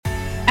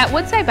At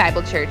Woodside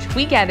Bible Church,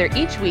 we gather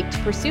each week to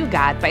pursue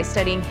God by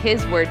studying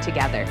His Word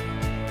together.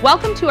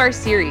 Welcome to our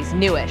series,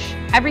 Newish,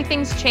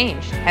 Everything's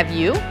Changed. Have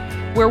you?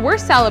 Where we're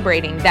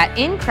celebrating that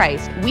in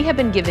Christ, we have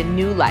been given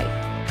new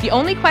life. The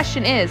only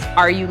question is,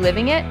 are you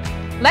living it?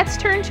 Let's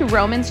turn to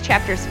Romans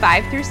chapters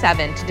 5 through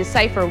 7 to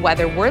decipher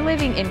whether we're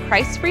living in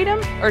Christ's freedom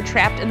or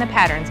trapped in the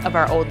patterns of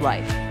our old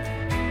life.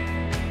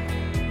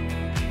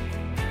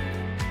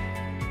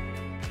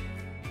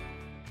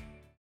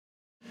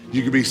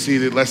 You can be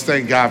seated. Let's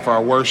thank God for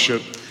our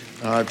worship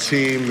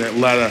team that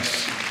led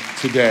us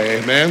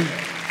today. Amen?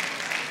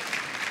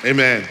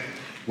 Amen.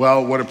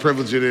 Well, what a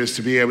privilege it is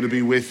to be able to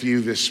be with you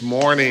this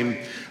morning.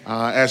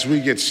 As we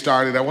get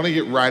started, I want to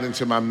get right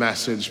into my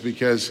message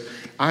because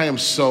I am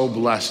so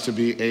blessed to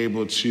be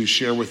able to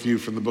share with you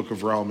from the book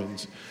of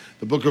Romans.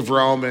 The book of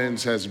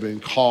Romans has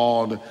been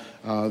called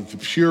the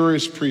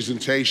purest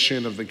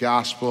presentation of the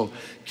gospel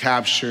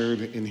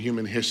captured in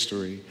human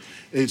history.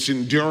 Its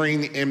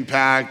enduring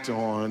impact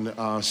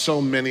on so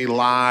many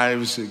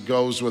lives, it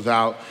goes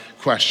without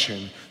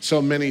question.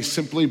 So many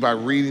simply by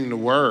reading the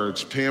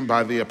words penned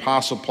by the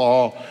Apostle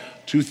Paul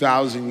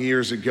 2,000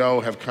 years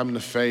ago have come to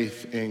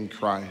faith in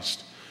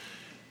Christ.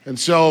 And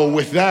so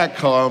with that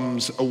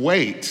comes a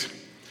weight.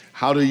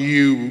 How do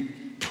you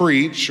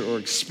preach or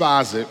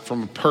exposit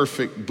from a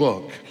perfect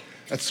book?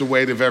 That's the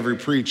weight of every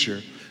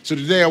preacher. So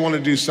today I want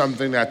to do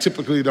something that I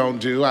typically don't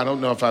do. I don't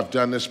know if I've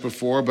done this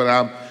before, but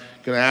I'm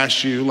going to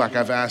ask you, like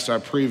I've asked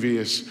our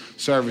previous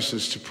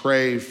services, to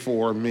pray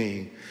for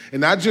me. And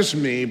not just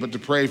me, but to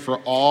pray for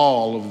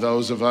all of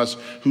those of us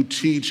who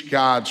teach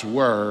God's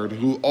word,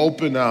 who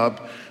open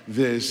up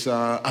this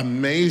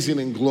amazing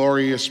and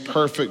glorious,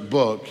 perfect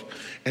book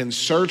and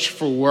search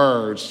for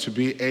words to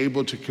be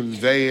able to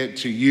convey it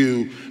to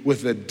you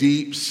with a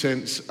deep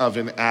sense of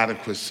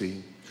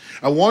inadequacy.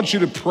 I want you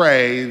to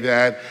pray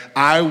that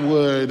I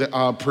would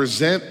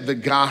present the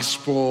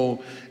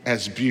gospel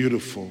as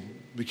beautiful,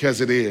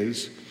 because it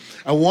is.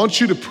 I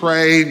want you to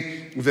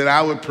pray that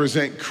I would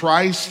present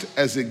Christ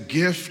as a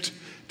gift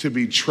to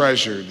be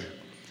treasured,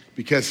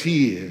 because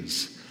He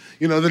is.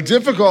 You know, the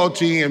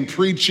difficulty in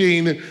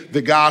preaching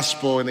the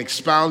gospel and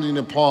expounding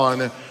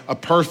upon a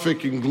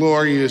perfect and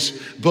glorious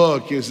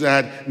book is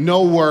that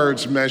no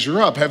words measure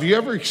up. Have you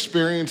ever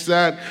experienced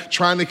that?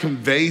 Trying to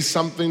convey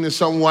something to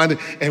someone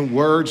and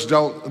words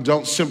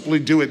don't simply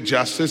do it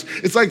justice.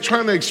 It's like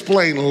trying to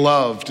explain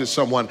love to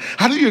someone.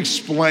 How do you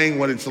explain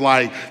what it's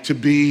like to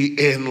be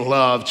in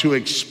love, to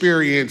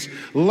experience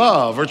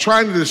love? Or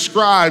trying to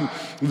describe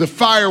the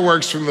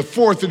fireworks from the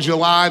 4th of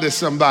July to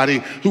somebody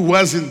who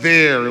wasn't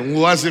there and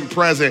wasn't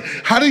present.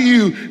 How do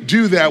you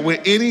do that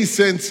with any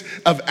sense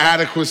of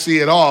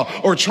adequacy at all?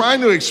 Or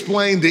trying to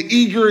explain the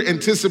eager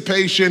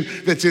anticipation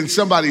that's in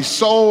somebody's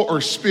soul or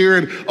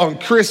spirit on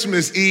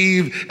Christmas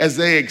Eve as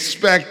they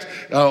expect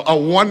a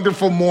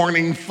wonderful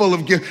morning full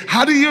of gifts.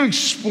 How do you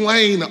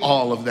explain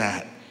all of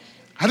that?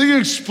 How do you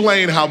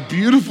explain how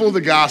beautiful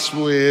the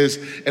gospel is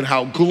and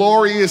how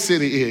glorious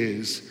it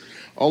is?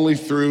 Only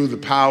through the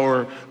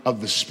power of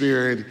the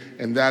Spirit,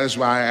 and that is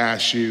why I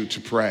ask you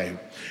to pray.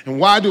 And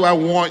why do I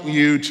want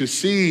you to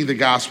see the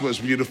gospel as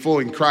beautiful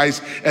and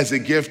Christ as a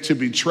gift to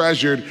be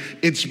treasured?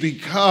 It's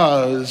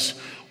because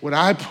what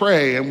I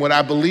pray and what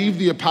I believe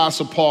the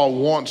Apostle Paul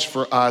wants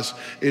for us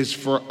is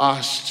for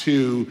us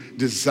to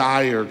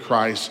desire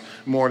Christ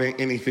more than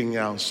anything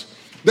else.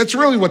 That's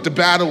really what the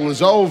battle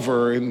is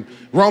over in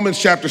Romans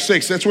chapter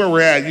 6. That's where we're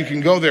at. You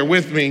can go there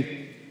with me.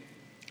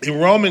 In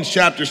Romans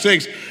chapter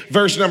 6,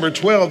 verse number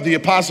 12, the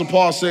Apostle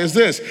Paul says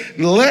this: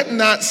 "Let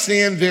not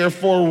sin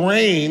therefore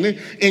reign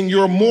in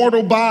your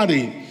mortal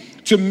body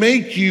to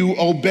make you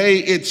obey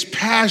its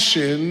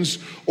passions,"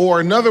 or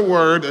another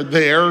word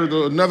there,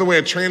 another way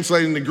of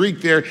translating the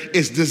Greek there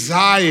is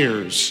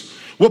desires.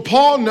 What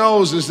Paul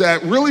knows is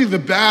that really the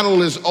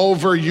battle is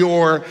over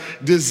your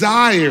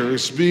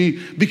desires,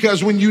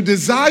 because when you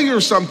desire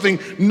something,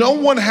 no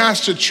one has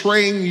to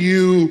train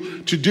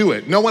you to do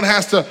it. No one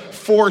has to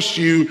force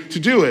you to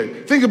do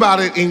it. Think about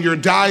it in your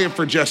diet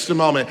for just a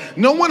moment.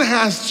 No one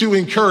has to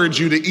encourage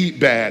you to eat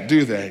bad,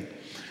 do they?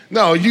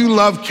 No, you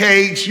love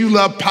cakes, you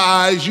love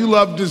pies, you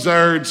love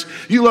desserts,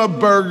 you love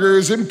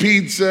burgers and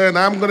pizza, and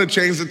I'm gonna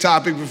change the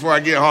topic before I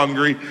get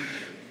hungry.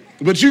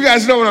 But you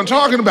guys know what I'm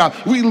talking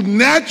about. We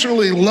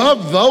naturally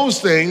love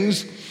those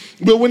things,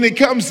 but when it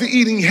comes to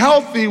eating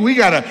healthy, we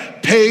gotta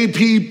pay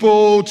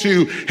people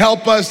to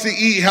help us to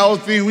eat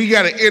healthy. We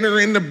gotta enter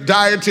into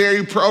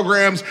dietary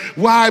programs.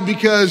 Why?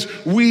 Because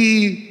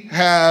we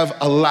have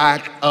a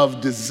lack of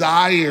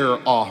desire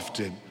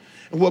often.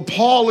 And what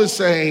Paul is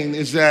saying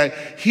is that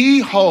he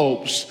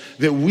hopes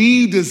that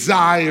we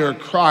desire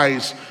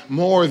Christ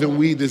more than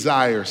we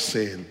desire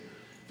sin.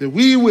 That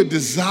we would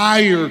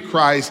desire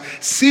Christ,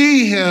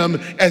 see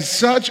Him as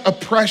such a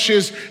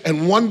precious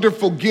and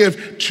wonderful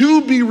gift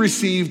to be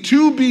received,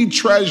 to be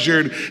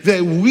treasured,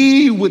 that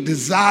we would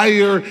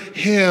desire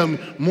Him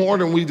more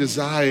than we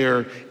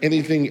desire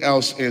anything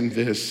else in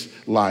this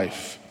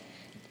life.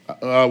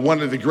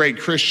 One of the great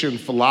Christian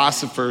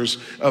philosophers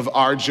of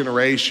our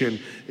generation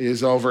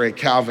is over at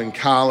Calvin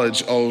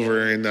College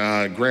over in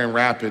Grand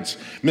Rapids,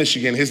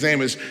 Michigan. His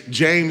name is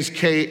James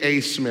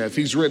K.A. Smith.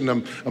 He's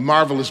written a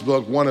marvelous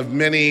book, one of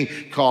many,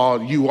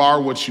 called You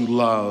Are What You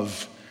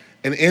Love.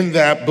 And in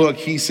that book,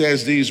 he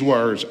says these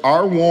words: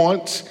 our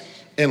wants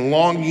and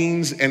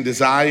longings and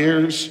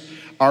desires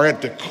are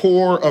at the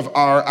core of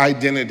our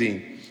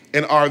identity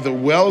and are the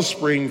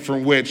wellspring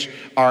from which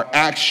our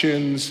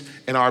actions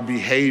and our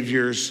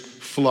behaviors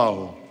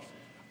flow.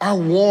 Our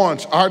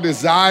wants, our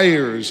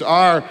desires,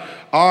 our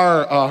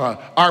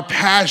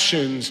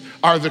passions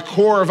are the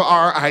core of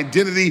our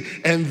identity,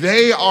 and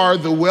they are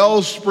the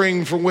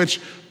wellspring from which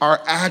our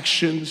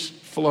actions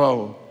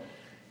flow.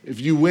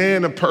 If you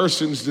win a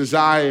person's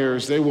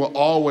desires, they will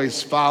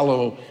always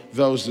follow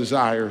those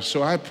desires.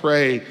 So I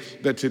pray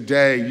that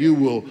today you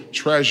will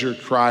treasure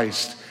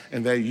Christ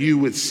and that you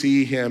would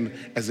see him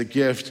as a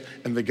gift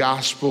and the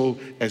gospel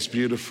as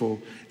beautiful.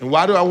 And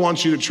why do I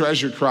want you to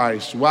treasure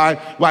Christ?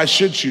 Why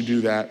should you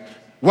do that?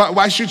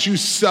 Why should you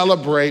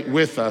celebrate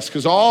with us?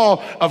 Because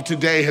all of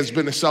today has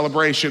been a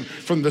celebration,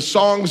 from the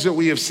songs that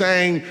we have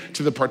sang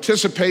to the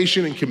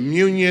participation in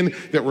communion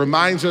that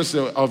reminds us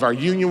of our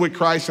union with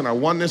Christ and our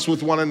oneness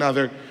with one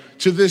another,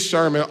 to this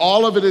sermon.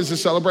 All of it is a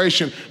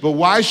celebration. But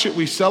why should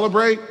we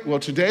celebrate? Well,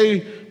 today,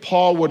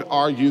 Paul would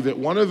argue that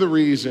one of the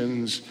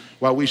reasons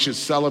why we should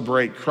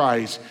celebrate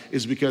Christ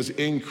is because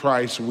in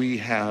Christ we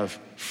have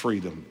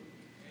freedom.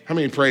 How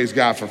many praise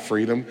God for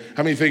freedom?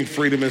 How many think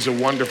freedom is a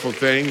wonderful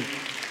thing?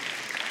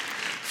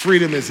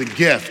 Freedom is a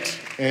gift.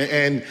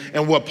 And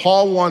what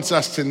Paul wants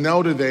us to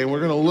know today, and we're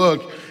going to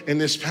look in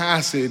this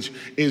passage,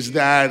 is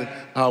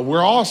that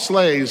we're all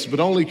slaves, but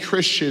only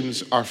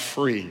Christians are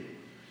free.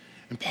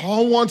 And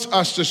Paul wants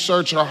us to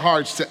search our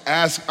hearts to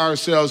ask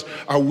ourselves,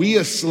 are we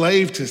a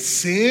slave to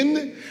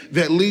sin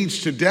that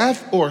leads to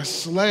death, or a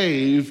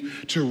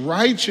slave to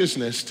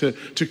righteousness,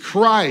 to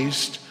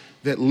Christ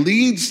that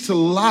leads to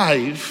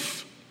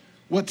life?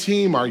 What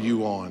team are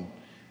you on?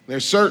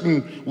 There's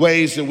certain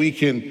ways that we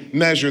can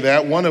measure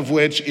that, one of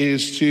which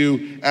is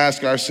to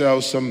ask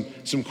ourselves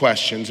some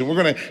questions. And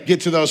we're going to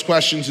get to those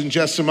questions in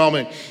just a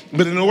moment.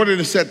 But in order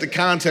to set the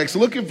context,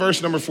 look at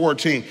verse number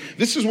 14.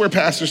 This is where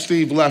Pastor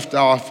Steve left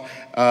off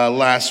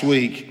last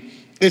week.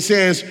 It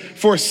says,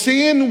 for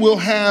sin will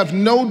have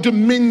no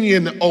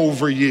dominion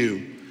over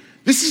you.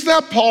 This is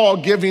not Paul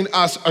giving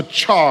us a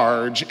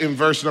charge in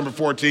verse number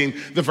 14,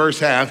 the first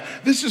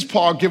half. This is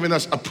Paul giving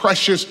us a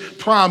precious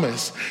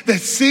promise that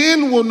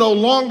sin will no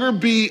longer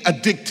be a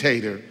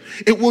dictator.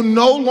 It will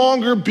no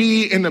longer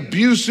be an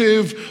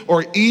abusive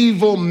or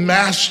evil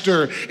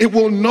master. It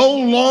will no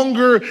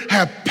longer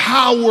have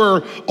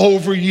power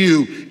over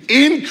you.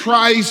 In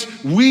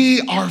Christ,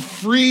 we are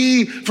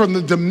free from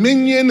the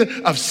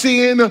dominion of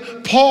sin.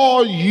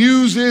 Paul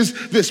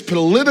uses this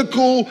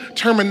political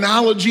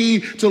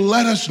terminology to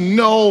let us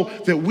know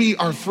that we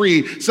are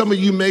free. Some of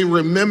you may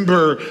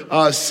remember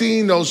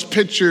seeing those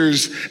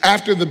pictures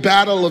after the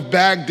Battle of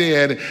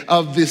Baghdad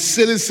of the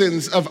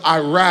citizens of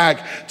Iraq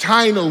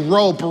tying a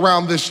rope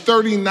around this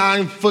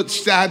 39-foot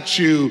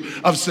statue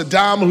of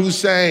Saddam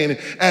Hussein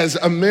as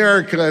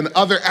America and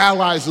other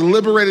allies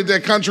liberated their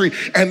country,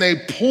 and they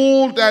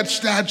pulled that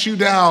statue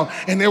down,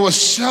 and there was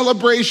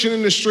celebration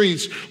in the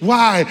streets.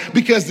 Why?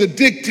 Because the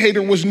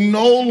dictator was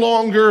no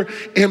longer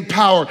in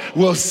power.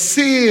 Well,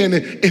 sin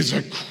is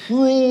a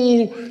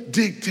cruel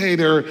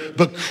dictator,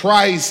 but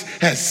Christ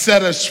has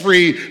set us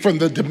free from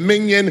the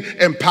dominion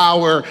and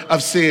power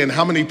of sin.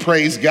 How many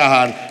praise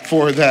God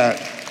for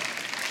that?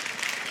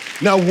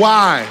 Now,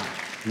 why?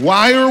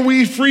 Why are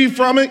we free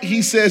from it?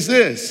 He says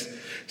this: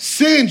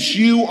 since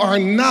you are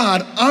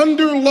not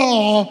under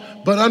law,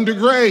 but under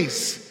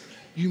grace.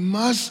 You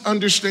must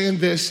understand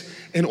this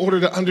in order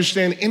to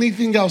understand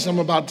anything else I'm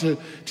about to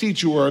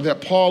teach you or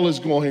that Paul is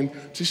going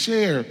to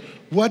share.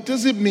 What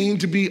does it mean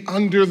to be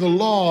under the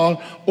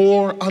law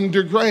or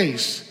under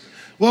grace?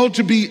 Well,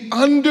 to be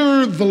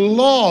under the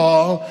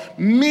law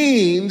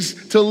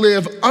means to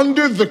live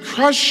under the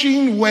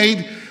crushing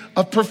weight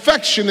of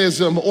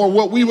perfectionism, or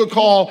what we would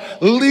call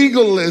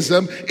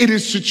legalism. It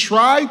is to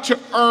try to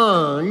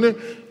earn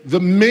the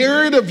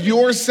merit of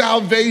your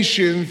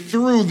salvation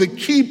through the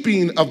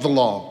keeping of the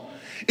law.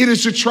 It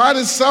is to try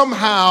to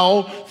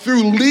somehow,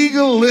 through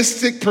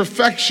legalistic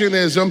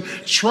perfectionism,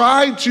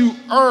 try to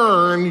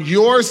earn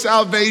your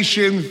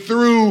salvation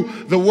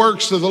through the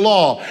works of the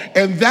law.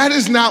 And that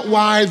is not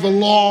why the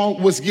law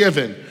was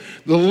given.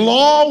 The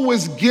law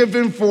was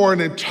given for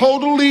a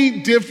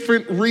totally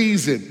different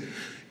reason.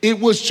 It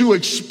was to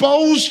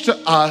expose to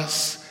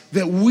us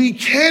that we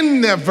can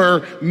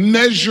never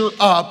measure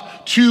up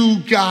to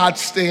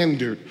God's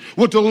standard.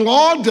 What the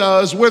law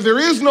does, where there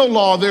is no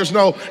law, there's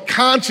no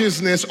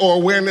consciousness or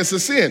awareness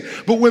of sin.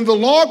 But when the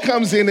law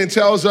comes in and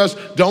tells us,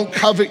 don't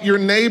covet your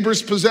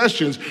neighbor's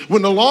possessions,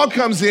 when the law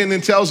comes in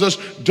and tells us,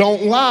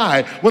 don't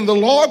lie, when the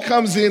law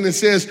comes in and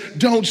says,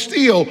 don't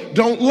steal,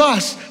 don't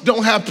lust,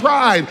 don't have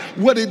pride,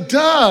 what it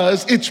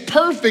does, it's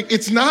perfect,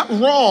 it's not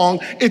wrong,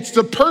 it's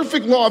the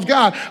perfect law of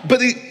God.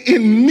 But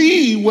in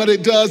me, what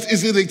it does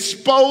is it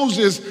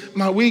exposes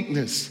my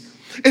weakness.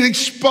 It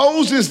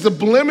exposes the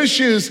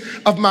blemishes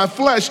of my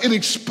flesh. It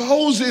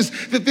exposes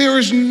that there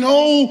is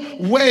no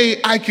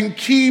way I can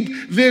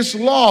keep this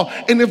law.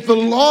 And if the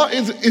law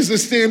is a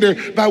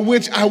standard by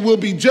which I will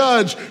be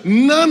judged,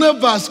 none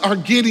of us are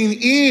getting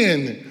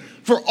in.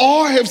 For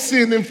all have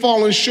sinned and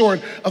fallen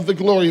short of the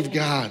glory of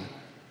God.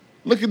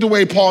 Look at the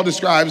way Paul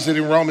describes it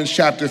in Romans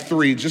chapter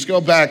 3. Just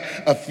go back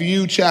a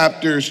few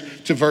chapters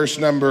to verse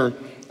number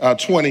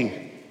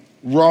 20.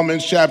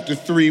 Romans chapter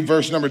 3,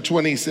 verse number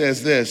 20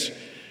 says this: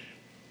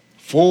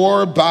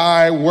 for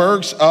by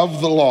works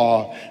of the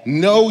law,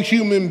 no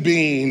human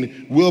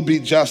being will be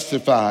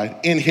justified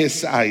in his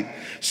sight,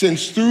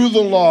 since through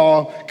the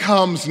law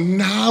comes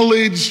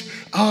knowledge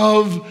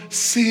of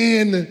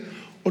sin.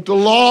 What the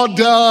law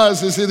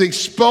does is it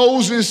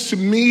exposes to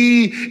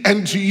me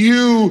and to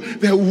you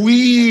that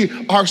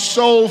we are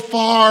so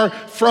far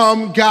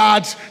from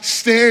God's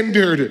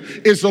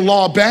standard. Is the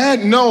law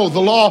bad? No,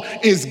 the law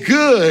is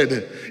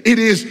good. It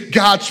is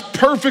God's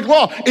perfect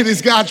law. It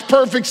is God's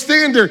perfect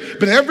standard.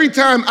 But every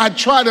time I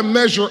try to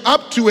measure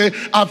up to it,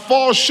 I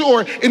fall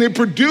short, and it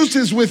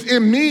produces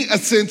within me a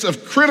sense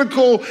of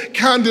critical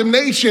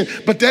condemnation.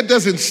 But that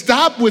doesn't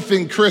stop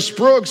within Chris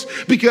Brooks,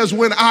 because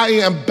when I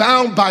am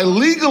bound by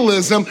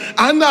legalism,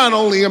 I not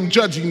only am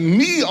judging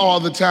me all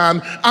the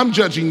time, I'm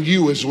judging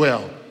you as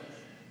well.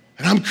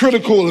 And I'm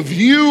critical of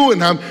you,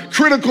 and I'm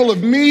critical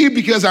of me,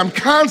 because I'm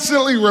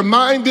constantly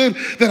reminded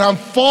that I'm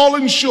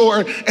falling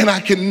short and I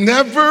can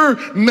never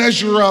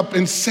measure up.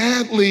 And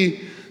sadly,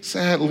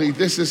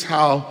 this is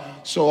how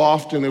so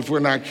often, if we're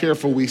not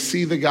careful, we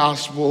see the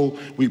gospel,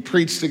 we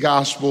preach the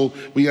gospel,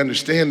 we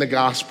understand the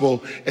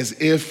gospel as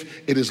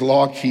if it is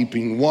law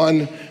keeping.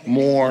 One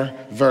more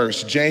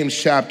verse, James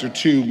chapter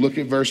 2, look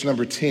at verse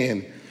number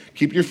 10.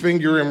 Keep your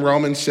finger in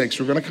Romans 6.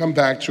 We're going to come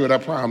back to it, I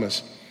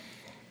promise.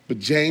 But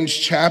James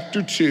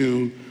chapter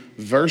 2,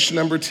 verse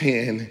number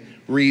 10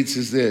 reads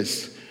as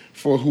this: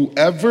 for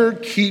whoever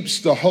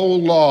keeps the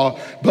whole law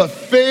but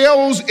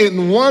fails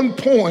in one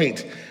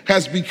point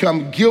has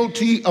become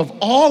guilty of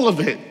all of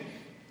it.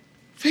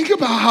 Think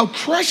about how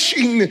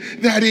crushing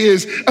that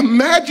is.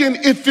 Imagine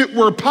if it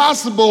were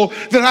possible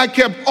that I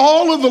kept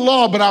all of the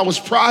law, but I was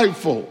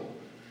prideful.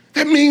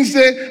 That means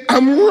that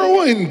I'm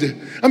ruined.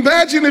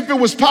 Imagine if it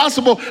was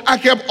possible I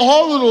kept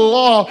all of the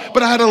law,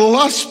 but I had a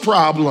lust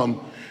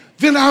problem.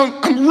 Then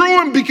I'm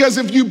ruined, because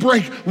if you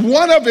break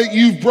one of it,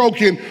 you've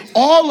broken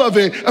all of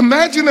it.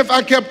 Imagine if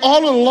I kept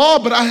all of the law,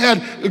 but I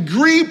had a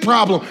greed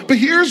problem. But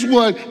here's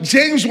what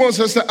James wants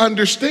us to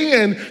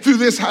understand through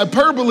this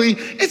hyperbole.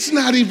 It's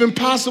not even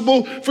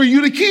possible for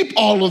you to keep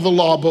all of the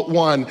law but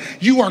one.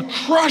 You are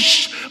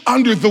crushed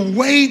under the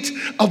weight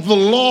of the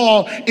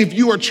law if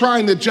you are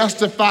trying to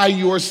justify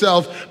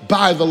yourself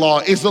by the law.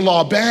 Is the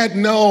law bad?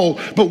 No.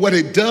 But what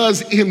it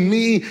does in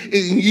me,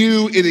 in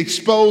you, it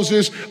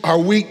exposes our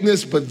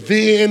weakness, but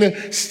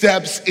then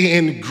steps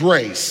in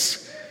grace.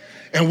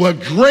 And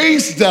what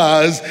grace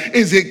does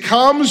is it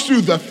comes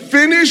through the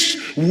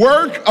finished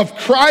work of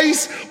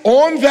Christ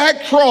on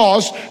that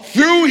cross.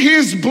 Through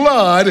his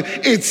blood,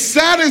 it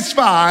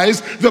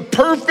satisfies the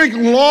perfect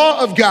law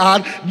of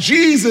God.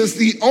 Jesus,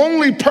 the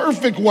only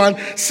perfect one,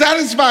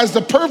 satisfies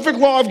the perfect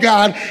law of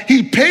God.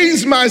 He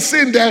pays my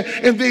sin debt,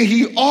 and then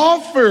he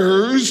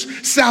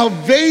offers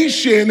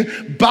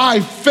salvation by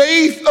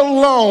faith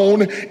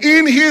alone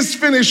in his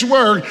finished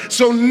work.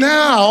 So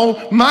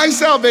now my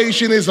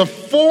salvation is a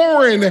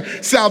foreign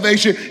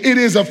salvation. It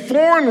is a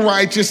foreign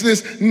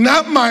righteousness,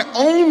 not my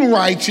own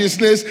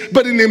righteousness,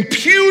 but an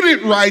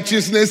imputed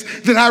righteousness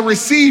that I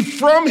receive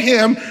from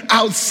him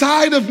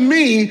outside of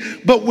me.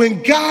 But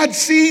when God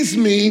sees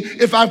me,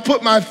 if I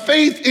put my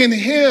faith in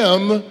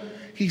him,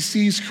 he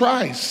sees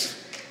Christ.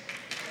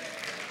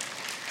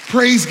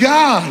 Praise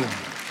God.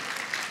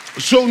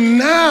 So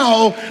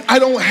now I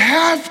don't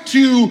have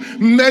to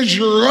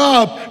measure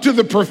up to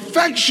the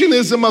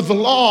perfectionism of the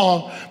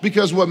law,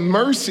 because what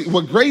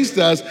grace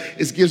does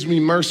is gives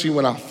me mercy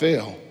when I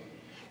fail.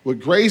 What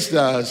grace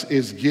does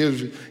is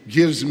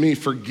gives me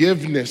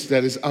forgiveness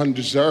that is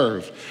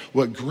undeserved.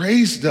 What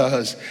grace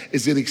does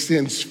is it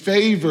extends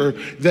favor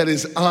that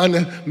is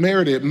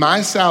unmerited.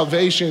 My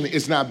salvation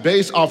is not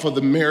based off of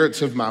the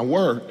merits of my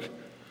work.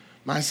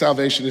 My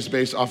salvation is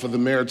based off of the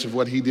merits of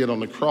what he did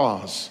on the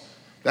cross.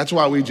 That's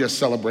why we just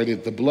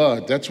celebrated the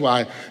blood. That's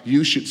why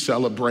you should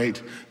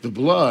celebrate the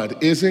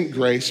blood. Isn't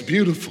grace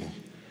beautiful?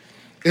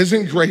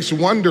 Isn't grace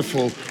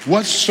wonderful?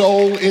 What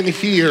soul in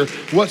here,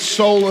 what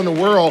soul in the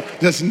world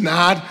does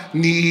not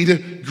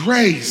need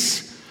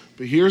grace?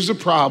 But here's the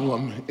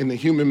problem in the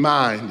human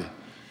mind,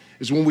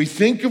 is when we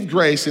think of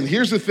grace, and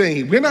here's the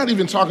thing, we're not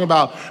even talking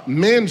about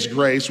men's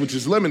grace, which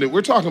is limited.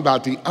 We're talking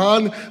about the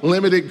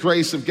unlimited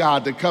grace of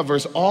God that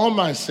covers all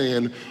my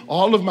sin,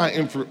 all of my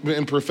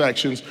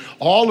imperfections,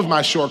 all of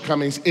my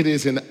shortcomings. It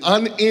is an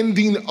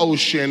unending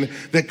ocean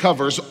that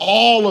covers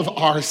all of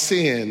our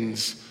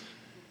sins.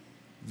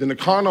 Then the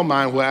carnal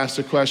mind will ask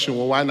the question,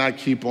 well, why not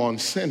keep on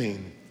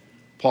sinning?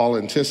 Paul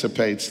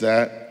anticipates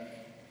that.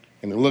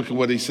 And look at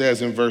what he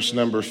says in verse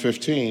number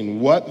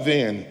 15. What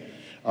then?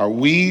 Are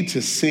we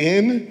to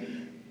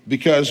sin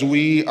because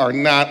we are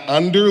not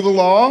under the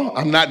law?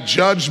 I'm not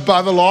judged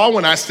by the law.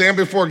 When I stand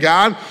before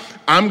God,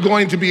 I'm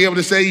going to be able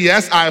to say,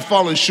 yes, I have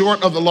fallen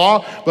short of the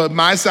law, but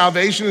my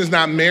salvation is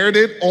not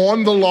merited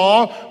on the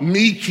law,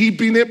 me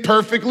keeping it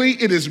perfectly.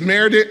 It is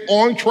merited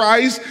on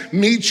Christ,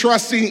 me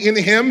trusting in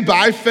him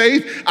by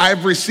faith. I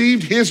have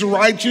received his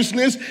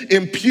righteousness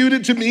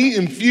imputed to me,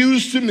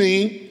 infused to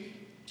me.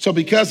 So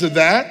because of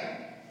that,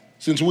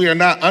 since we are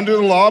not under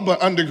the law,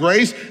 but under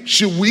grace,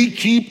 should we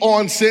keep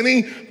on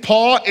sinning?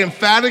 Paul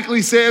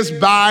emphatically says,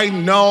 by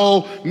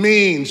no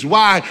means.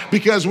 Why?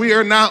 Because we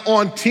are not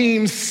on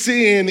team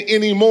sin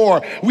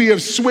anymore. We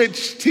have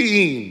switched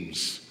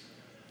teams.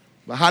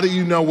 But how do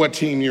you know what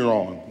team you're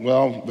on?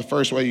 Well, the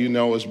first way you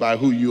know is by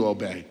who you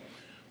obey.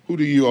 Who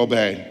do you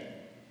obey?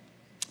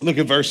 Look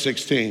at verse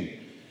 16.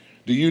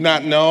 Do you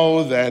not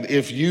know that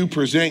if you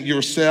present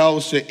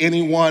yourselves to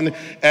anyone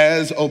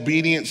as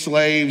obedient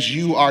slaves,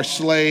 you are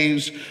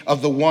slaves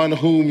of the one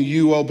whom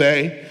you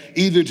obey,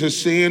 either to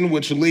sin,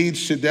 which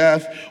leads to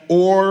death,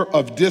 or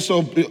of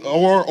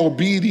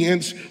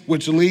obedience,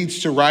 which leads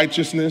to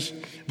righteousness?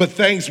 But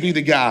thanks be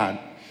to God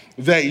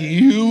that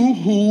you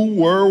who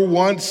were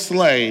once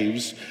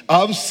slaves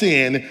of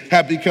sin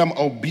have become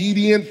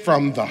obedient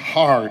from the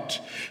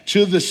heart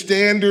to the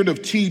standard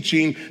of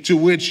teaching to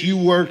which you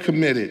were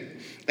committed.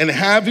 And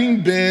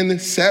having been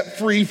set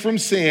free from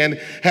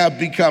sin, have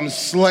become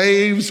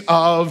slaves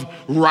of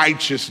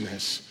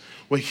righteousness.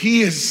 What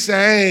he is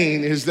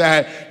saying is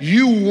that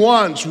you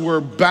once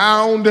were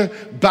bound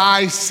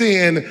by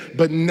sin,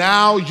 but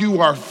now you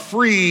are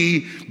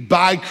free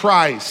by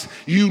Christ.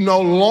 You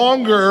no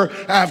longer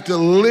have to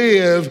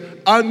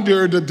live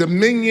under the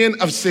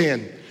dominion of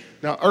sin.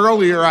 Now,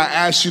 earlier I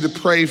asked you to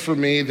pray for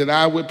me that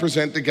I would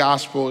present the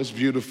gospel as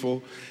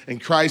beautiful and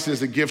Christ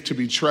as a gift to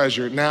be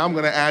treasured. Now I'm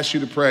going to ask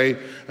you to pray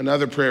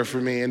another prayer for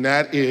me, and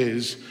that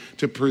is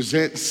to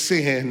present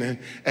sin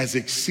as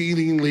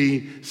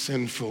exceedingly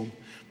sinful.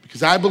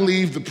 Because I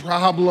believe the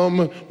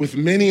problem with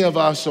many of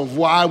us of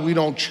why we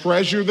don't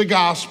treasure the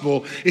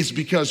gospel is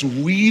because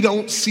we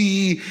don't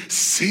see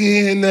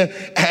sin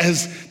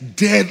as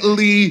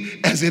deadly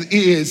as it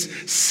is.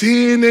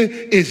 Sin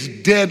is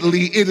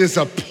deadly. It is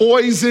a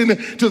poison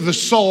to the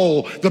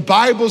soul. The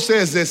Bible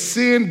says that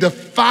sin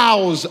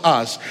defiles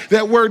us.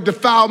 That word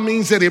defile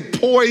means that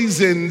it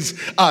poisons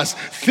us.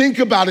 Think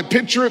about it.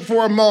 Picture it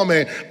for a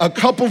moment. A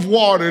cup of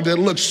water that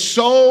looks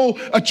so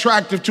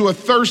attractive to a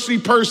thirsty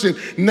person,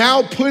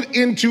 now put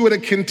into it a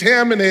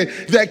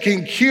contaminant that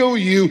can kill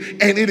you,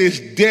 and it is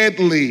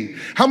deadly.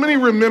 How many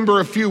remember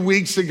a few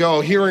weeks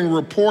ago hearing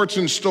reports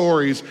and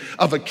stories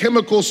of a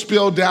chemical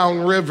spill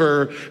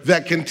downriver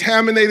that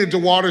contaminated the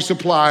water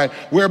supply,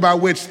 whereby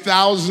which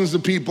thousands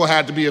of people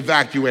had to be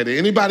evacuated?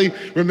 Anybody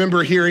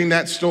remember hearing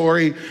that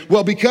story?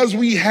 Well, because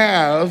we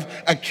have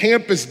a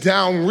campus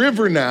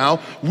downriver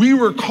now, we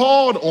were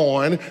called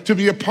on to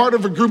be a part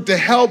of a group to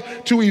help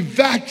to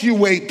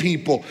evacuate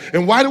people.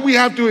 And why do we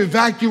have to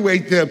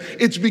evacuate them?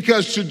 It's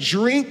because to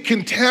drink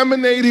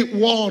contaminated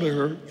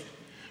water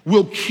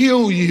will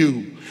kill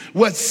you.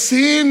 What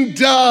sin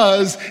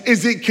does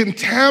is it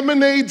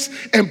contaminates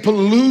and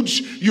pollutes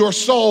your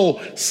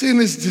soul. Sin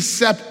is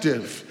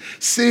deceptive.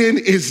 Sin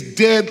is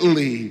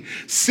deadly.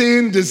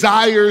 Sin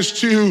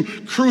desires to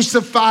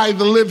crucify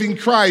the living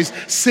Christ.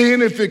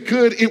 Sin, if it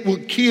could, it will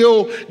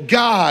kill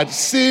God.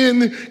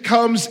 Sin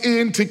comes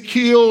in to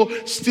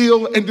kill,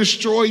 steal, and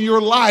destroy your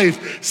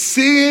life.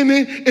 Sin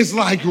is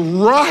like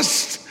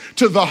rust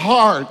to the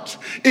heart.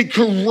 It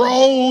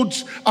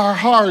corrodes our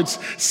hearts.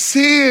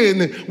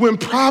 Sin, when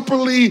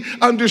properly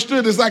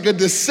understood, is like a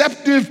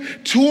deceptive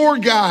tour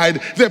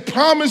guide that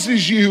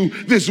promises you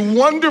this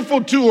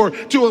wonderful tour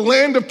to a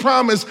land of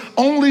promise,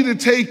 only to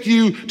take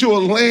you to a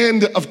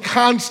land of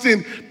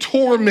constant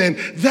torment.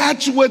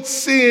 That's what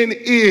sin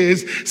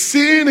is.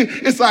 Sin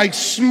is like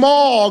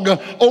smog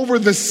over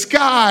the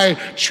sky,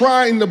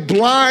 trying to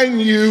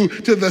blind you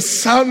to the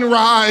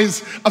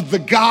sunrise of the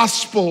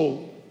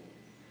gospel.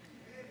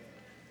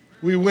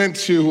 We went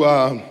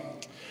to,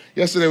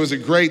 yesterday was a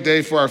great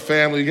day for our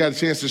family. We got a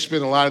chance to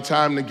spend a lot of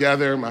time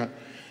together. My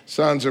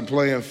sons are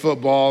playing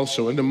football,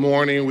 so in the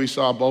morning we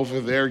saw both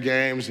of their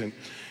games. And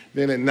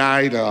then at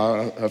night,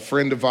 a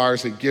friend of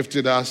ours had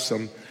gifted us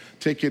some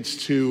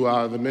tickets to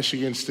the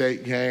Michigan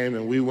State game,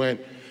 and we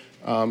went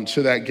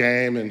to that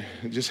game and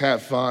just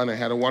had fun and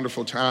had a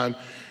wonderful time.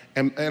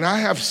 And I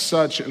have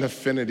such an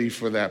affinity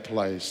for that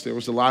place. There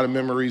was a lot of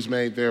memories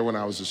made there when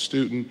I was a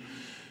student.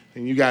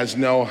 And you guys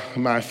know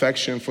my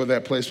affection for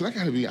that place. But I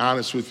gotta be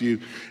honest with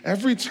you,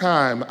 every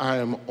time I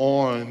am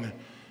on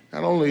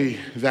not only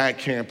that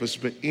campus,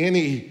 but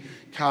any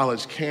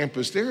college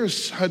campus, there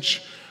is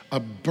such a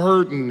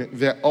burden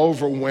that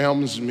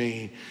overwhelms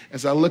me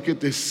as I look at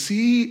this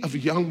sea of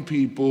young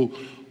people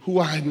who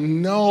I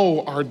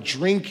know are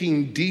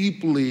drinking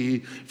deeply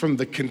from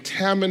the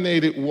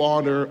contaminated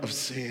water of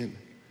sin.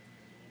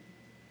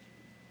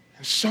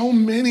 And so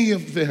many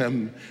of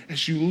them,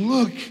 as you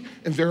look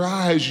in their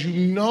eyes,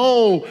 you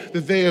know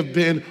that they have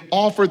been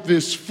offered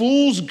this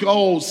fool's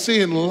gold.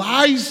 Sin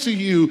lies to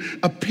you,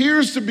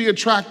 appears to be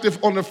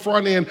attractive on the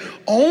front end,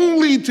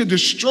 only to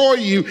destroy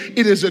you.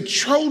 It is a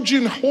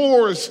Trojan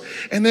horse.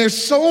 And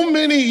there's so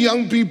many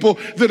young people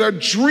that are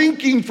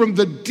drinking from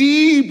the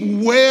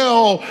deep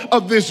well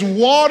of this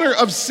water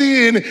of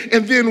sin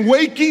and then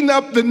waking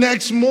up the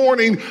next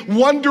morning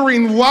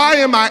wondering, why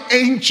am I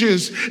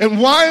anxious? And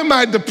why am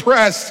I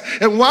depressed?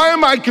 And why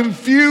am I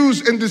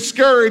confused and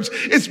discouraged?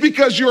 It's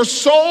because your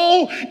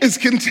soul is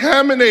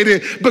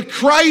contaminated, but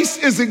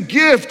Christ is a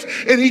gift,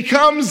 and he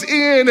comes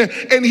in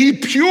and he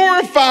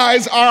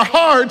purifies our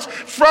hearts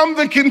from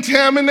the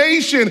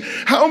contamination.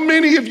 How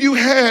many of you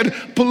had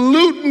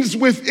pollutants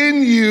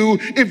within you?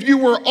 If you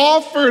were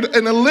offered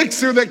an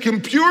elixir that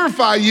can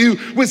purify you,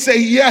 would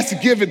say, yes,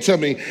 give it to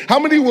me. How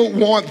many would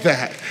want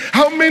that?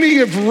 How many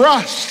have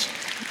rust?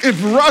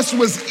 If rust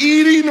was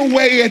eating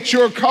away at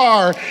your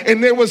car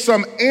and there was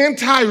some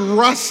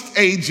anti-rust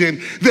agent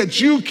that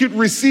you could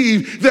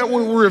receive that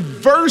would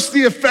reverse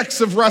the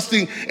effects of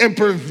rusting and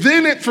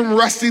prevent it from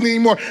rusting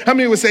anymore, how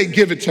many would say,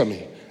 give it to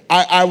me?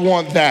 I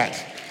want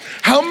that.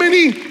 How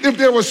many, if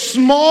there was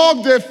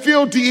smog that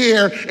filled the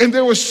air and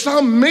there was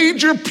some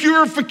major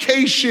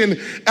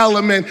purification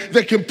element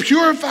that can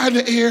purify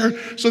the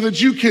air so that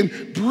you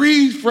can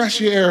breathe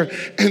fresh air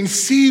and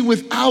see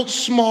without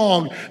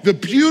smog the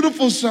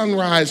beautiful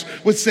sunrise,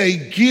 would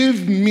say,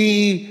 give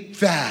me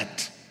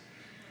that.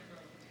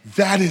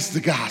 That is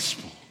the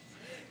gospel.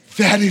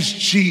 That is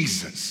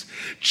Jesus.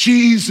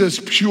 Jesus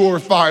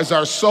purifies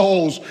our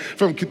souls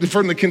from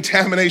the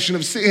contamination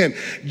of sin.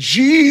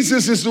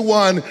 Jesus is the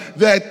one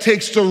that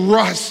takes the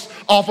rust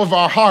off of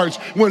our hearts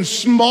when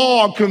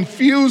smog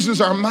confuses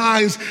our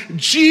minds.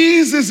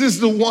 Jesus is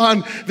the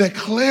one that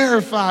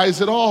clarifies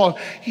it all.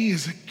 He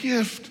is a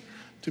gift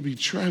to be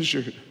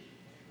treasured.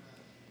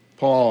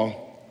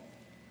 Paul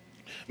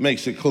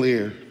makes it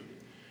clear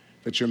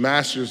that your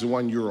master is the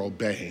one you're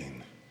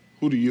obeying.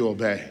 Who do you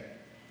obey?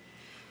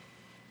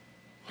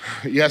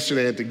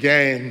 Yesterday at the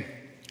game,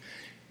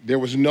 there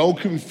was no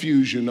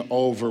confusion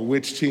over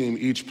which team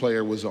each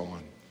player was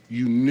on.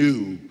 You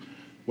knew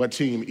what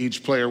team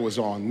each player was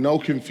on. No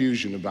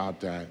confusion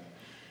about that.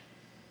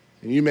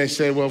 And you may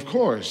say, well, of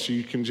course,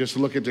 you can just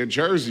look at their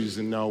jerseys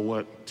and know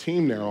what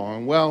team they're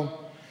on.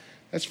 Well,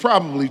 that's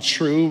probably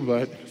true,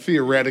 but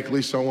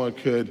theoretically, someone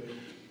could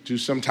do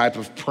some type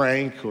of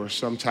prank or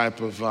some type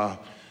of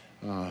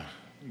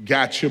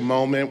gotcha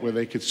moment where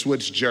they could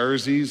switch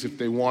jerseys if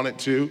they wanted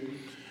to.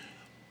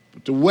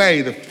 But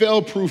the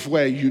fail-proof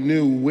way you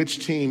knew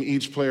which team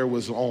each player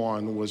was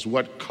on was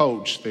what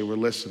coach they were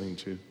listening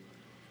to,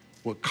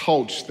 what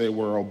coach they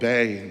were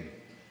obeying.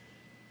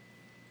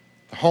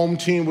 The home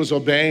team was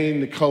obeying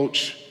the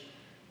coach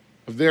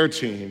of their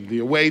team. The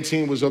away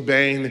team was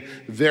obeying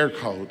their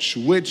coach.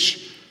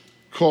 Which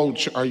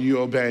coach are you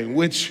obeying?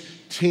 Which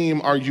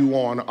team are you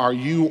on? Are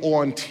you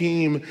on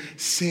team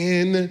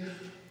sin,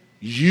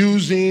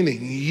 using and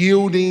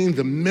yielding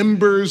the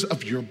members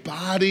of your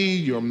body,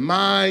 your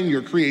mind,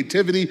 your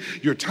creativity,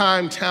 your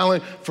time,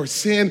 talent for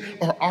sin?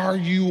 Or are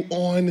you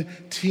on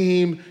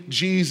team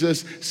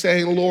Jesus,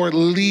 saying, Lord,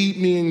 lead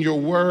me in your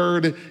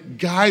word,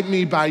 guide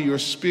me by your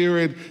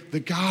spirit. The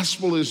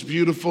gospel is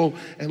beautiful,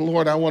 and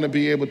Lord, I want to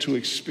be able to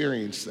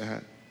experience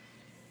that.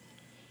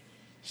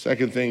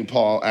 Second thing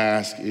Paul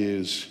asks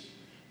is,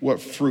 what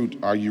fruit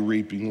are you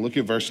reaping? Look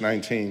at verse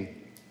 19.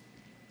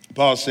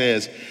 Paul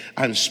says,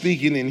 I'm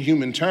speaking in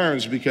human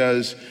terms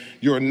because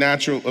of your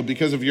natural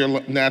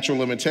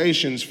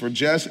limitations. For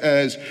just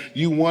as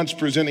you once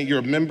presented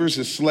your members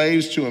as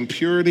slaves to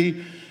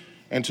impurity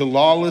and to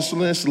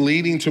lawlessness,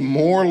 leading to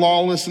more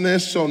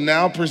lawlessness, so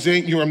now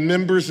present your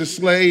members as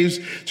slaves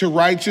to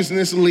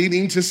righteousness,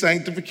 leading to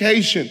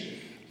sanctification.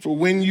 For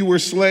when you were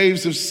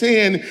slaves of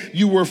sin,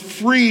 you were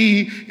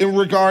free in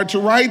regard to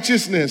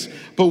righteousness.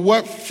 But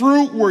what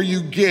fruit were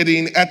you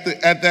getting at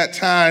that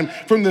time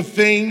from the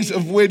things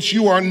of which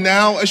you are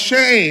now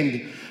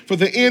ashamed? For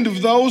the end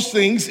of those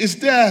things is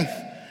death.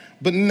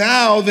 But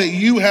now that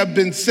you have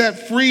been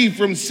set free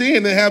from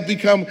sin and have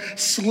become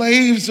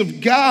slaves of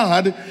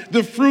God,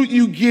 the fruit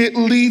you get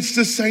leads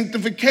to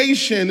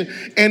sanctification,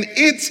 and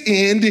its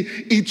end,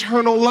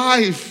 eternal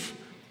life.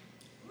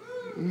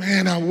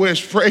 Man, I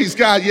wish, praise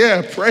God,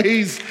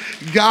 praise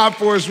God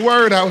for his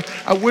word.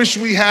 I wish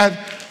we had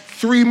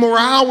 3 more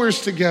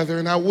hours together,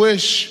 and I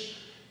wish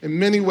in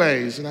many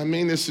ways, and I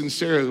mean this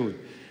sincerely,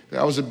 that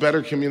I was a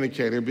better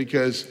communicator,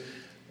 because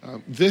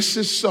this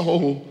is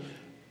so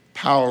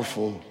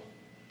powerful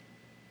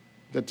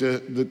that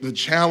the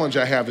challenge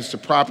I have is to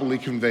properly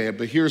convey it.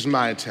 But here's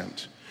my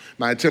attempt.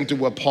 my attempt at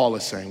what Paul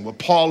is saying. What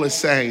Paul is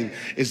saying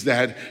is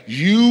that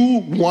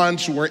you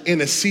once were in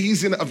a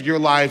season of your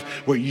life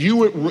where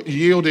you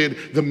yielded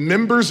the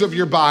members of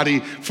your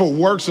body for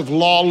works of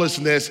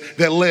lawlessness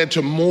that led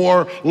to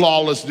more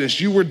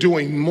lawlessness. You were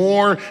doing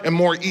more and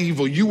more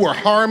evil. You were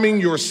harming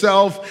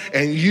yourself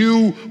and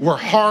you were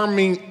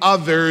harming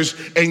others,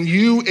 and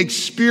you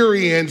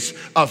experienced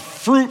a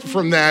fruit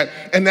from that,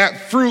 and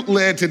that fruit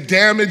led to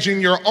damage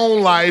in your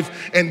own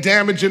life and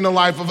damage in the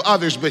life of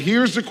others. But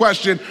here's the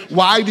question: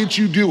 why did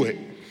you do it?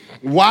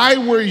 Why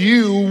were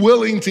you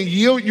willing to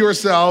yield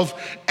yourself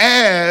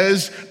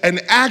as an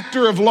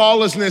actor of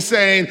lawlessness,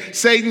 saying,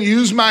 Satan,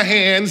 use my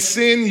hands,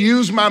 sin,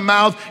 use my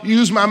mouth,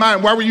 use my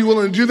mind? Why were you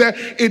willing to do that?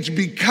 It's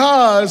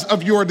because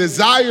of your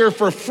desire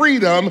for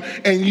freedom,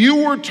 and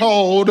you were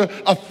told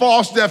a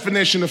false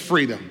definition of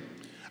freedom.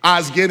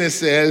 Os Guinness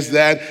says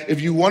that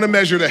if you want to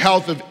measure the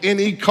health of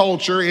any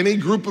culture, any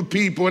group of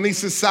people, any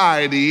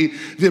society,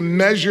 then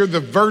measure the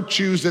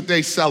virtues that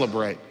they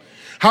celebrate.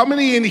 How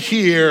many in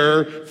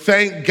here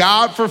thank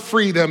God for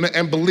freedom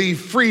and believe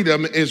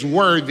freedom is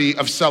worthy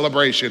of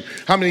celebration?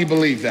 How many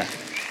believe that?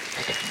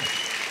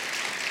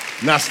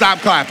 Now stop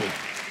clapping.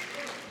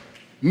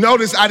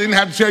 Notice I didn't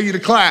have to tell you to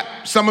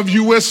clap. Some of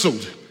you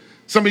whistled.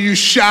 Some of you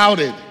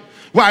shouted.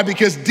 Why?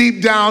 Because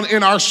deep down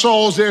in our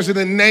souls, there's an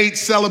innate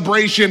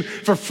celebration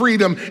for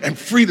freedom, and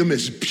freedom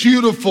is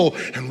beautiful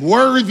and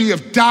worthy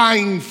of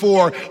dying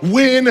for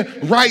when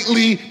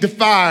rightly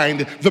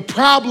defined. The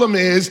problem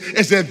is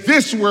that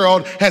this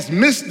world has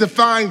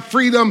misdefined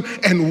freedom,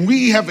 and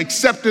we have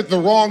accepted the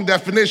wrong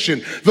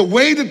definition. The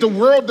way that the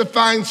world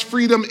defines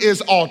freedom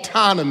is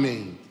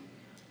autonomy.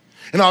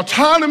 And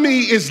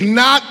autonomy is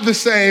not the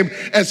same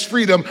as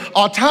freedom.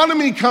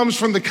 Autonomy comes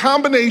from the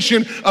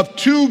combination of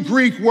two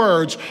Greek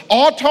words,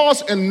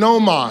 autos and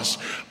nomos.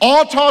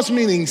 Autos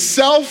meaning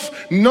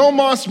self,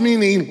 nomos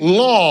meaning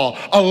law,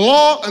 a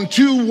law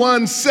unto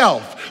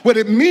oneself. What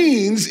it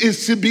means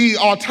is to be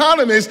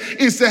autonomous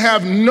is to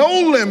have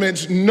no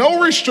limits,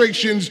 no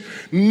restrictions,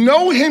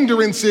 no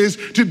hindrances,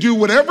 to do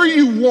whatever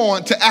you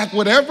want, to act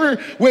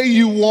whatever way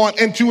you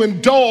want, and to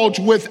indulge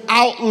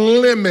without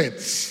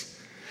limits.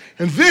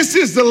 And this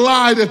is the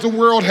lie that the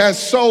world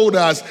has sold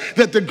us,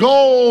 that the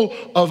goal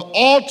of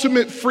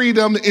ultimate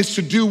freedom is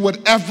to do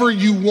whatever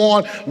you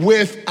want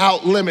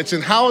without limits.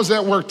 And how has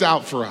that worked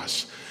out for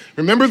us?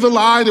 Remember the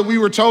lie that we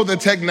were told that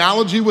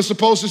technology was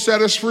supposed to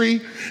set us free?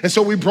 And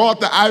so we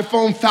brought the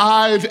iPhone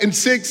 5 and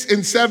 6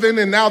 and 7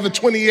 and now the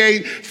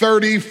 28,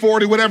 30,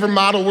 40, whatever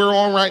model we're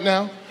on right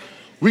now.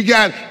 We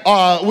got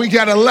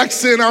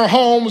Alexa in our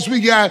homes.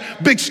 We got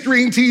big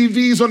screen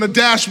TVs on the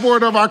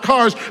dashboard of our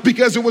cars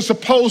because it was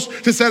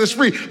supposed to set us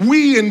free.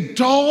 We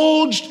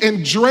indulged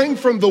and drank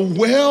from the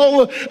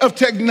well of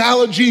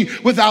technology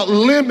without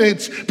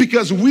limits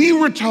because we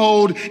were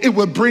told it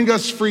would bring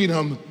us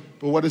freedom.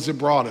 But what has it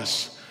brought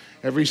us?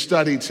 Every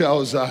study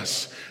tells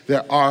us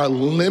that our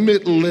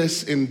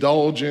limitless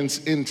indulgence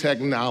in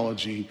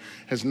technology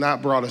has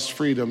not brought us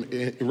freedom.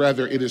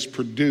 Rather, it has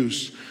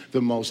produced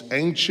the most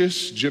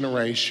anxious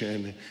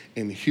generation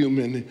in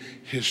human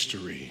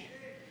history.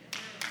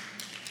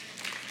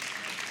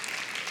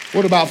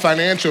 What about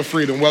financial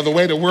freedom? Well, the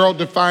way the world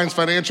defines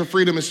financial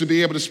freedom is to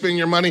be able to spend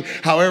your money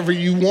however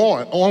you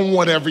want, on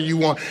whatever you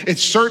want. It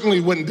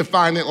certainly wouldn't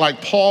define it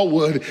like Paul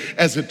would,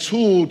 as a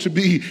tool to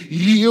be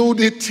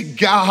yielded to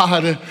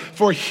God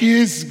for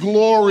his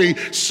glory.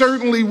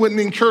 Certainly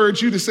wouldn't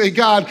encourage you to say,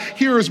 God,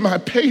 here is my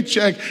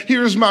paycheck,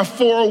 here is my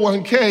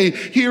 401k,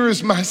 here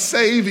is my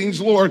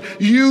savings, Lord,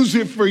 use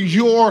it for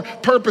your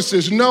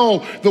purposes.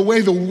 No, the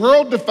way the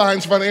world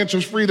defines financial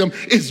freedom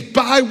is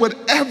buy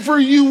whatever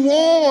you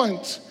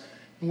want.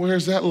 Where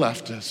has that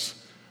left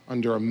us?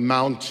 Under a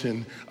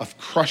mountain of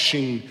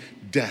crushing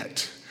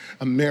debt.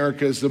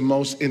 America is the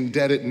most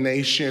indebted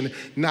nation,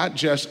 not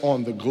just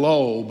on the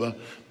globe,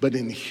 but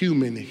in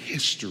human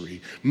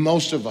history.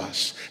 Most of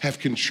us have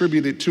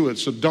contributed to it,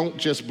 so don't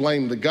just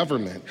blame the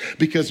government,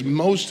 because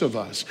most of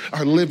us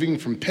are living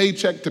from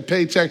paycheck to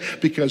paycheck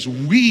because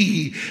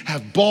we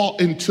have bought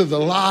into the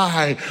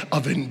lie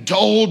of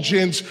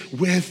indulgence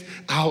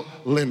without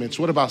limits.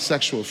 What about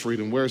sexual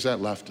freedom? Where has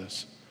that left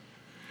us?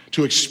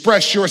 To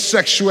express your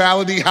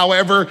sexuality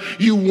however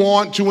you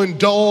want, to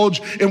indulge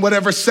in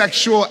whatever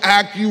sexual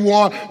act you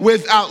want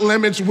without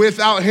limits,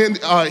 without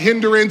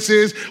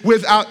hindrances,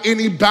 without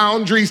any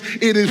boundaries.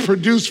 It has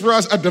produced for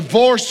us a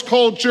divorce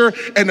culture,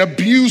 an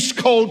abuse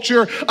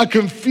culture, a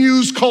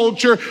confused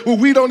culture where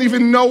we don't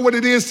even know what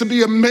it is to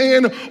be a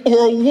man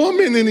or a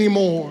woman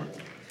anymore.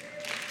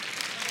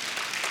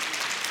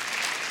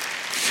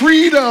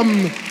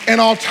 Freedom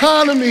and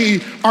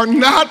autonomy are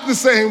not the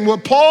same.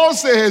 What Paul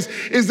says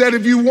is that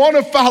if you want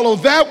to follow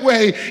that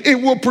way,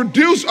 it will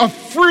produce a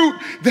fruit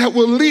that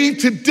will lead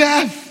to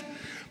death.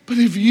 But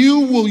if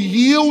you will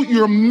yield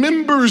your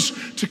members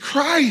to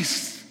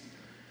Christ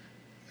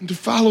and to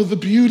follow the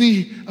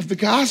beauty of the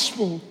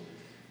gospel,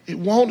 it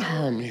won't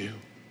harm you.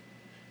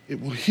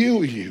 It will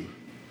heal you.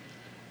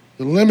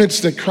 The limits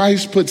that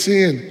Christ puts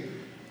in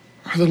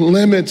are the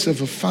limits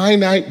of a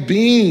finite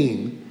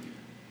being,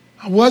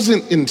 I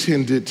wasn't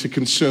intended to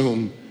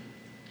consume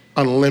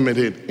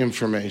unlimited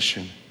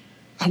information.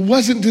 I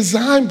wasn't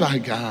designed by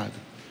God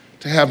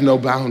to have no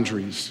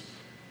boundaries.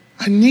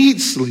 I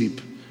need sleep.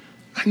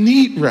 I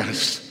need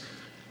rest.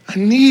 I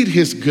need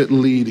his good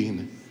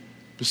leading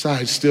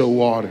beside still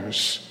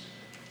waters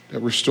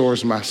that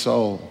restores my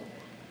soul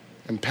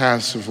and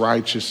paths of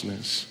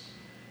righteousness.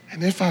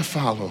 And if I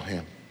follow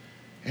him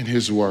and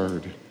his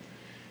word,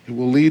 it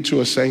will lead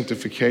to a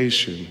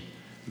sanctification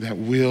that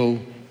will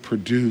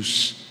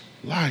produce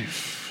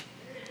life.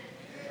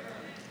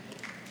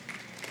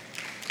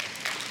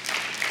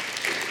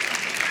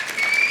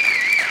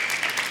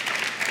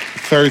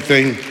 Third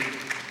thing,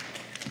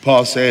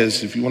 Paul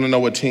says, if you want to know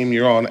what team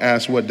you're on,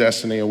 ask what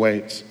destiny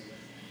awaits.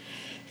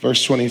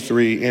 Verse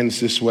 23 ends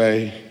this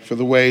way: for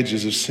the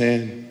wages of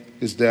sin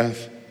is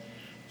death.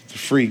 The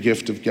free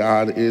gift of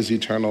God is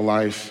eternal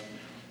life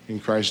in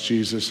Christ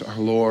Jesus our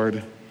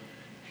Lord.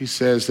 He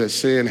says that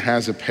sin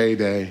has a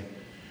payday,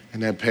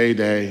 and that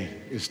payday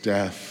is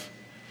death.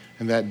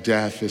 And that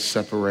death is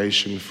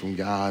separation from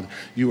God.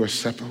 You are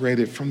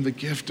separated from the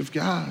gift of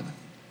God.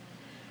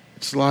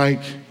 It's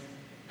like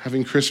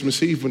having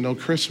Christmas Eve with no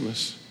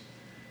Christmas.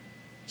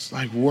 It's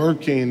like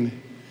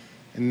working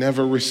and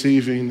never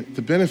receiving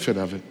the benefit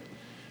of it.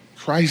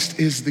 Christ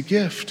is the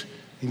gift,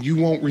 and you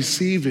won't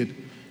receive it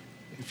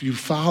if you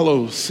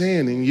follow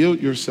sin and yield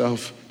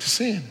yourself to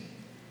sin.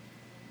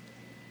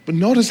 But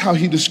notice how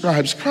he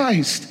describes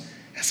Christ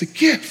as a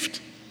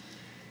gift.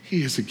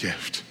 He is a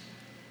gift.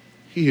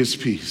 He is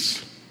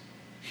peace.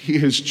 He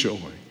is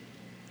joy.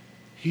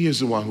 He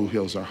is the one who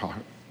heals our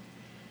heart.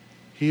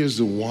 He is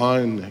the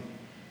one that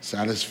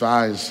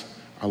satisfies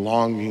our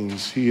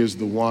longings. He is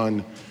the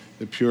one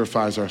that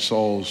purifies our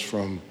souls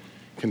from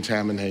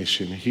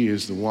contamination. He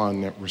is the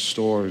one that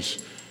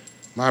restores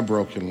my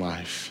broken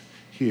life.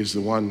 He is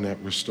the one that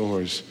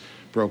restores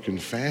broken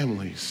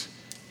families.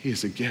 He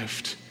is a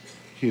gift.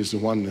 He is the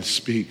one that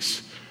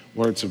speaks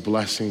words of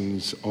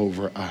blessings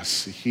over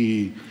us.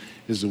 He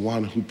is the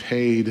one who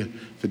paid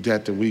the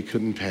debt that we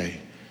couldn't pay.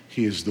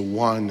 He is the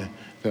one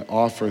that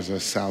offers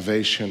us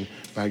salvation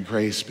by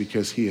grace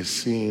because he has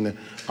seen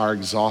our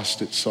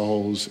exhausted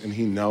souls and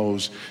he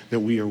knows that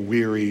we are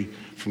weary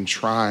from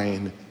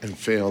trying and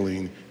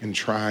failing and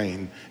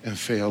trying and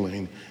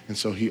failing. And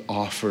so he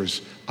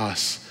offers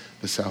us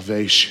the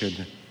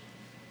salvation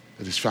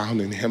that is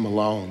found in him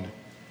alone.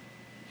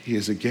 He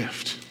is a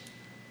gift.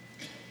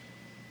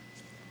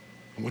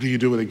 And what do you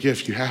do with a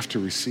gift? You have to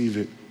receive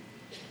it.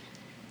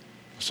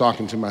 I was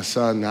talking to my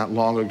son not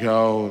long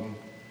ago,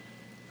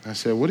 and I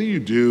said, what do you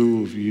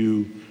do if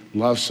you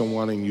love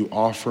someone and you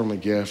offer them a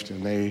gift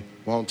and they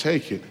won't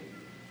take it?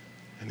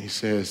 And he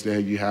says,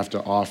 Dad, you have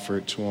to offer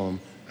it to them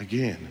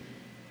again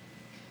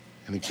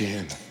and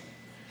again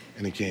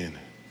and again.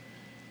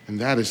 And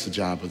that is the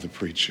job of the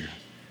preacher.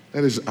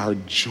 That is our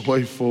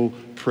joyful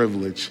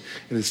privilege.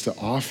 It is to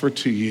offer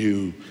to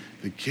you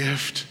the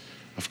gift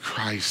of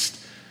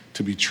Christ,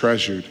 to be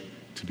treasured,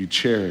 to be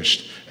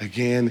cherished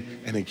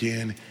again and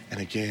again and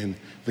again.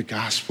 The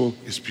gospel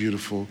is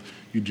beautiful.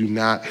 You do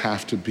not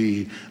have to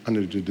be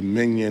under the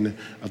dominion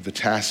of the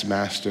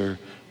taskmaster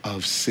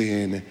of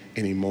sin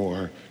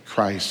anymore.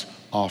 Christ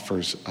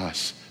offers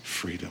us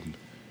freedom.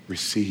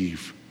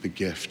 Receive the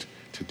gift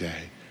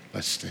today.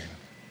 Let's stand.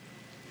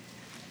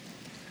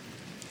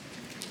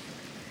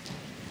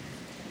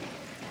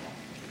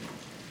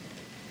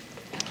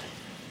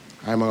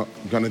 I'm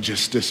going to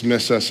just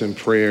dismiss us in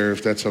prayer,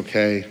 if that's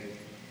okay.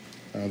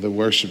 The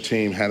worship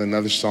team had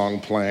another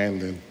song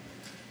planned, and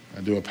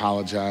I do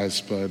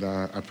apologize, but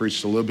I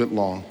preached a little bit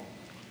long.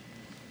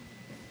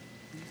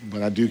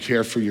 But I do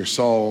care for your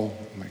soul,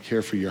 and I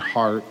care for your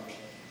heart.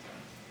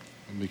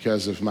 And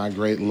because of my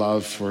great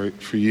love for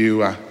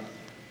you, I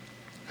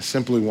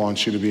simply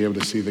want you to be able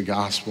to see the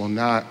gospel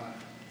not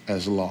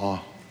as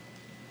law,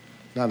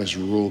 not as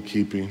rule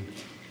keeping.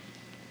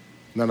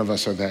 None of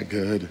us are that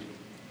good.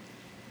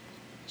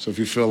 So if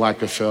you feel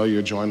like a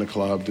failure, join the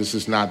club. This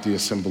is not the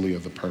assembly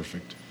of the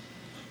perfect.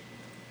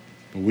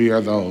 But we are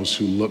those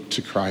who look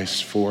to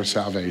Christ for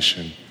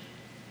salvation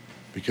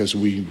because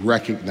we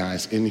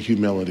recognize in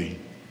humility,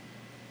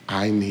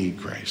 I need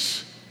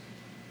grace.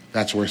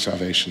 That's where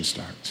salvation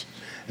starts.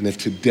 And if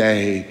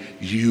today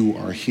you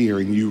are here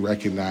and you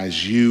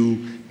recognize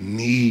you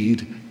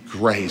need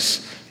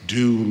grace,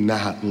 do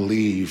not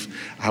leave.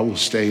 I will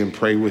stay and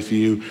pray with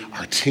you.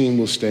 Our team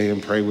will stay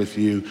and pray with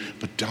you,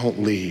 but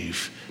don't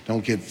leave.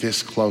 Don't get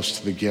this close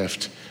to the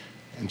gift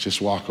and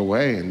just walk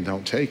away and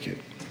don't take it.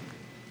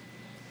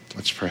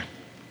 Let's pray.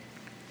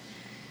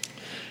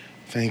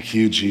 Thank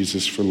you,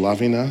 Jesus, for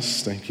loving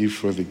us. Thank you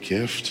for the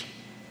gift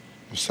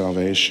of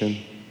salvation.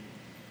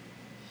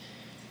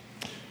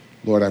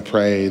 Lord, I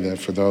pray that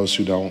for those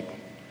who don't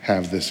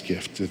have this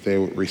gift, that they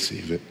would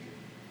receive it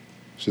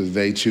so that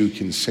they too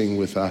can sing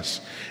with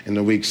us in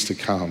the weeks to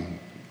come,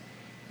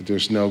 that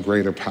there's no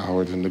greater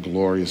power than the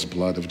glorious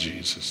blood of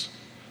Jesus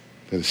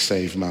that has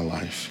saved my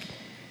life.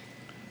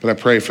 But I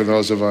pray for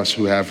those of us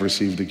who have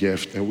received the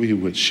gift that we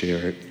would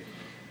share it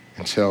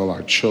and tell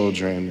our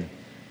children,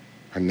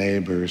 our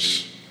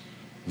neighbors,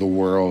 the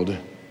world,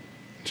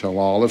 until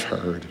all have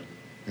heard,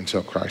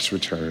 until Christ's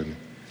return.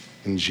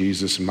 In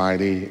Jesus'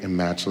 mighty and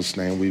matchless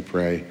name we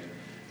pray.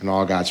 And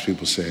all God's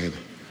people said,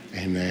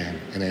 amen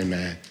and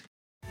amen.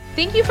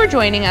 Thank you for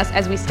joining us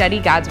as we study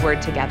God's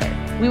Word together.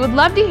 We would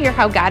love to hear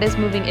how God is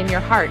moving in your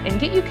heart and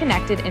get you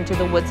connected into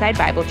the Woodside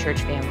Bible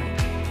Church family.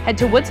 Head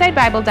to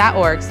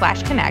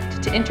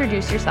woodsidebible.org/connect to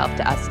introduce yourself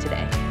to us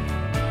today.